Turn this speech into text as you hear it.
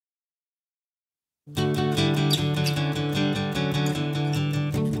Clear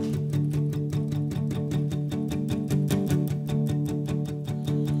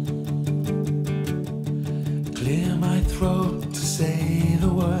my throat to say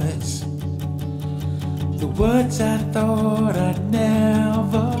the words I thought I'd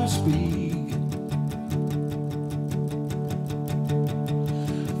never speak.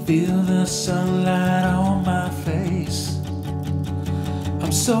 Feel the sunlight on my face.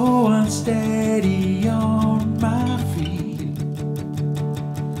 I'm so unsteady on my feet.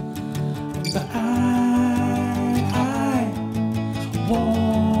 But I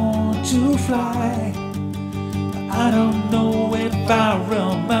want to fly. I don't know if I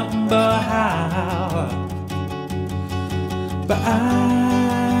remember how. But I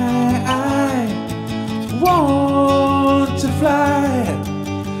want to fly.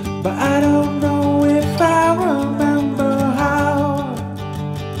 But I don't know if I remember how.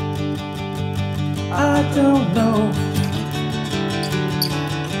 I don't know.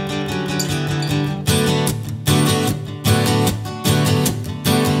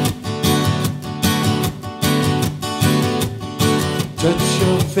 Touch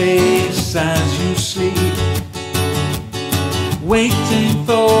your face as you sleep, waiting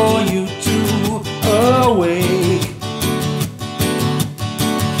for you to awake.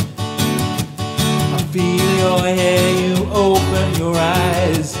 I feel your hair, you open your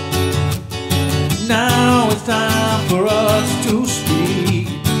eyes. Now it's time for us to speak.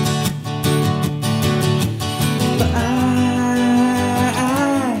 But I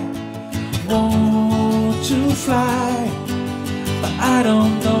want to fly. But I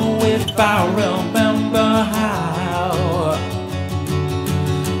don't know if I remember how.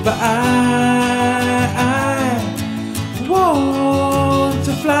 But I want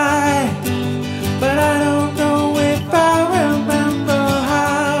to fly. But I don't know if I remember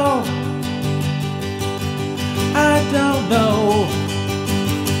how. I don't know.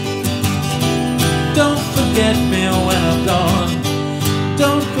 Don't forget me when I'm gone.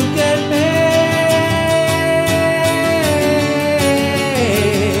 Don't forget me.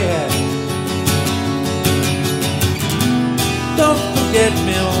 Don't forget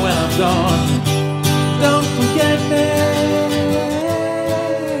me when I'm gone. Don't forget me.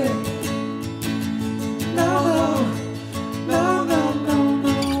 No, no, no, no, no,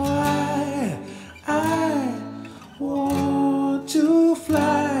 no. I want to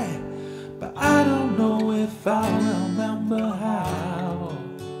fly, but I don't know if I remember how.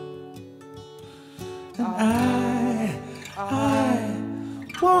 And I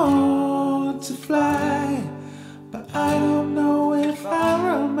want to fly.